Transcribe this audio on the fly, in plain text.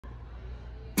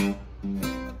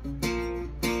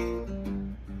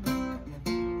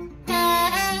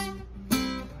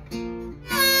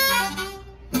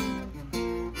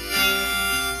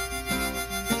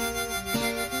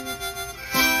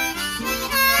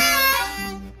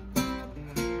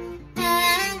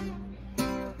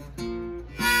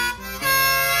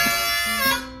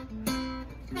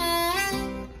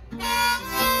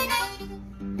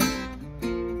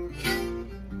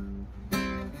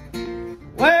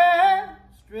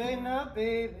up,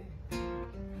 baby.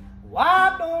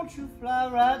 Why don't you fly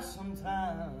right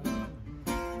sometime?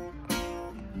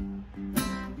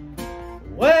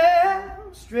 Well,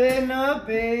 straighten up,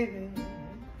 baby.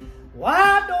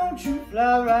 Why don't you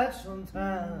fly right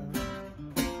sometime?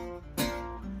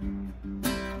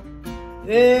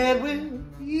 It will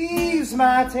ease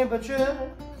my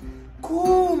temperature,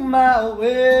 cool my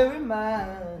weary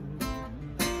mind.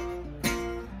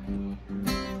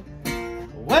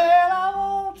 Well, I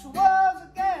once was a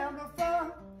gambler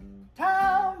from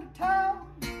town to town.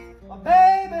 My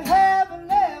baby haven't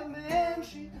left me and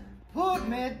she put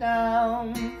me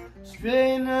down.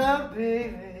 Straighten up,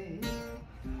 baby.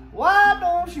 Why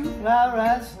don't you fly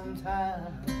right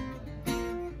sometime?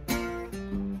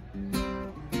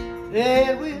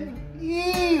 It will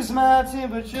ease my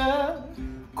temperature,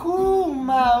 cool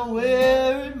my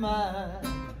weary mind.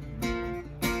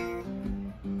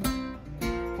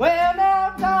 Well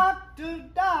now, doctor,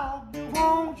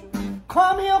 won't you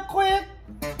come here quick?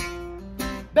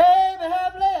 Baby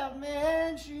have left me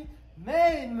and she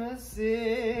made me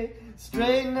sick.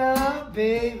 Straighten up,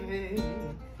 baby.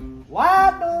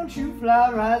 Why don't you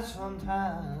fly right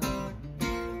sometime?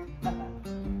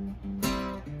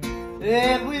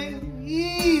 It will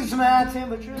ease my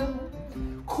temperature,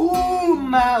 cool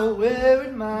my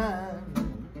weary mind.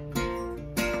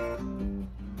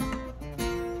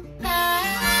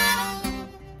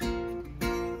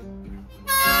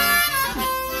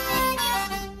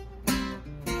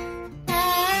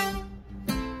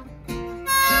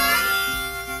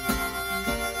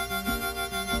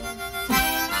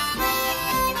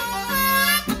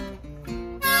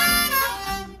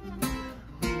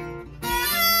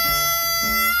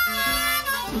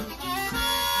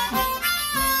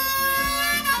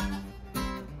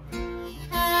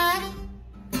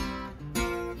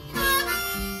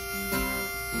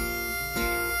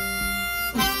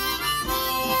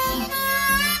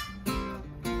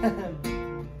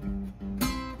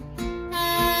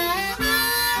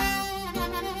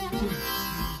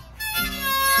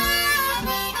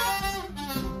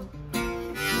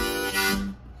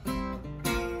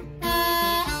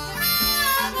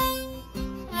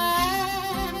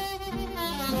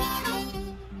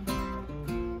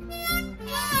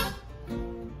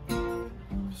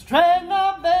 Straighten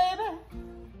up, baby.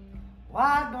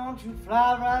 Why don't you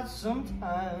fly right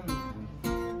sometime?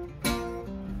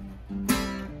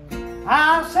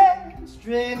 I said,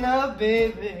 straighten up,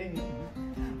 baby.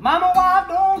 Mama, why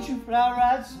don't you fly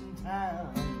right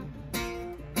sometime?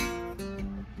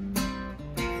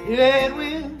 It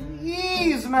will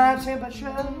ease my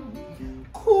temperature,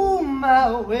 cool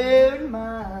my weary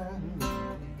mind.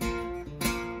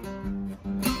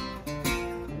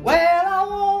 Well, I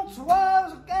once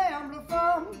was a gambler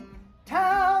from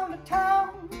town to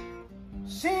town.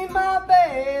 Seen my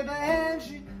baby and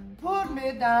she put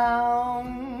me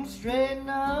down. Straighten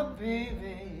up,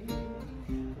 baby.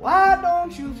 Why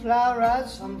don't you fly right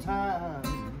sometime?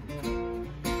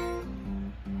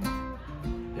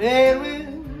 It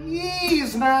will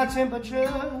ease my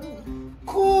temperature,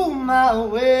 cool my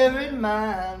weary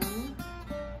mind.